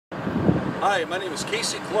Hi, my name is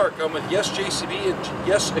Casey Clark. I'm with Yesjcb and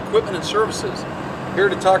Yes Equipment and Services. Here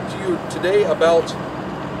to talk to you today about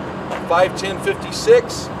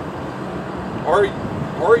 51056, our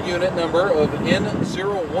unit number of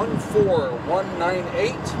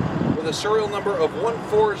N014158 with a serial number of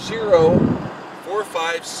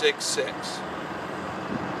 1404566.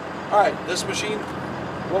 Alright, this machine,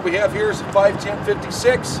 what we have here is a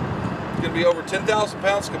 51056. It's going to be over 10,000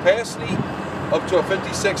 pounds capacity, up to a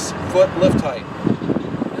 56-foot lift height.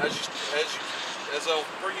 As I'll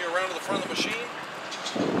bring you around to the front of the machine,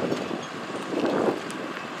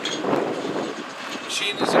 the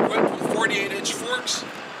machine is equipped with 48-inch forks,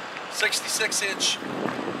 66-inch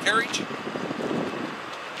carriage. So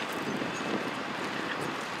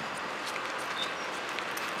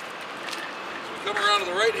we come around to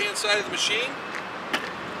the right-hand side of the machine.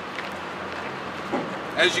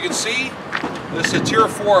 As you can see, this is a Tier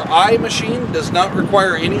 4I machine, does not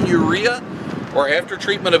require any urea or after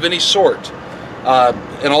treatment of any sort.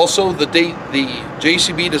 And also the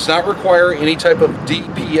JCB does not require any type of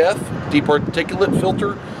DPF, deep particulate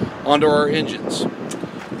filter, onto our engines.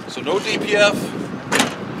 So no DPF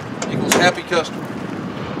equals happy customer.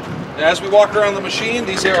 And as we walk around the machine,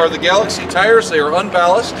 these are the Galaxy tires. They are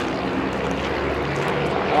unballasted.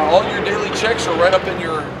 All your daily checks are right up in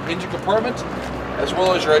your engine compartment, as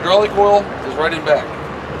well as your hydraulic oil is right in back.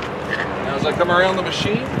 Now as I come around the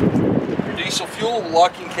machine, your diesel fuel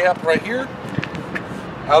locking cap right here,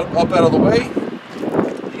 up out of the way,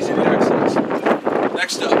 easy to access.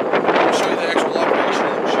 Next up, I'll show you the actual operation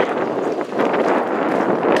of the machine.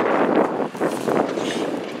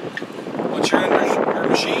 Once you're in your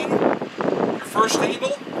machine, your first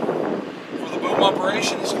handle for the boom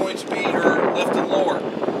operation is going to be your lift and lower.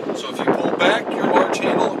 So if you pull back your large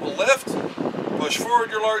handle, it will lift. Push forward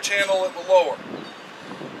your large handle, it will lower.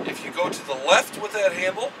 If you go to the left with that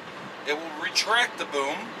handle, it will retract the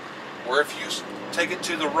boom, or if you take it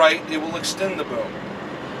to the right, it will extend the boom.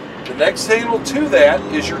 The next handle to that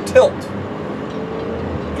is your tilt.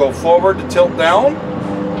 Go forward to tilt down,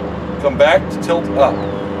 come back to tilt up.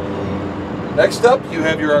 Next up, you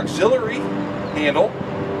have your auxiliary handle,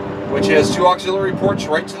 which has two auxiliary ports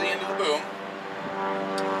right to the end of the boom.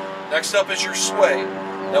 Next up is your sway.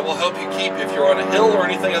 That will help you keep, if you're on a hill or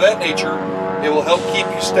anything of that nature, it will help keep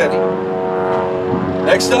you steady.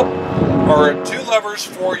 Next up are two levers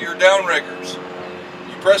for your downriggers.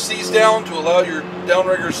 You press these down to allow your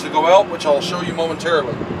downriggers to go out, which I'll show you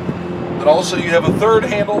momentarily. And also you have a third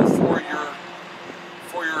handle for your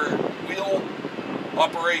wheel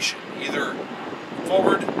operation, either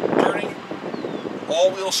forward, turning,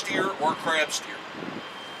 all-wheel steer, or crab steer.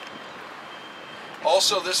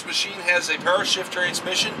 Also, this machine has a power shift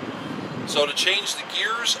transmission, so to change the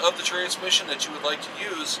gears of the transmission that you would like to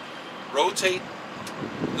use, rotate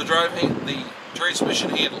the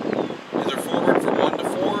transmission handle, either forward from 1 to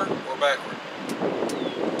 4 or backward.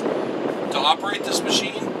 To operate this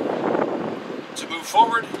machine, to move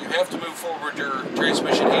forward, you have to move forward your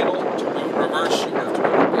transmission handle. To move in reverse, you have to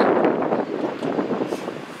move it back.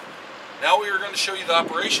 Now we are going to show you the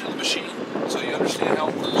operation of the machine so you understand how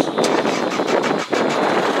it works.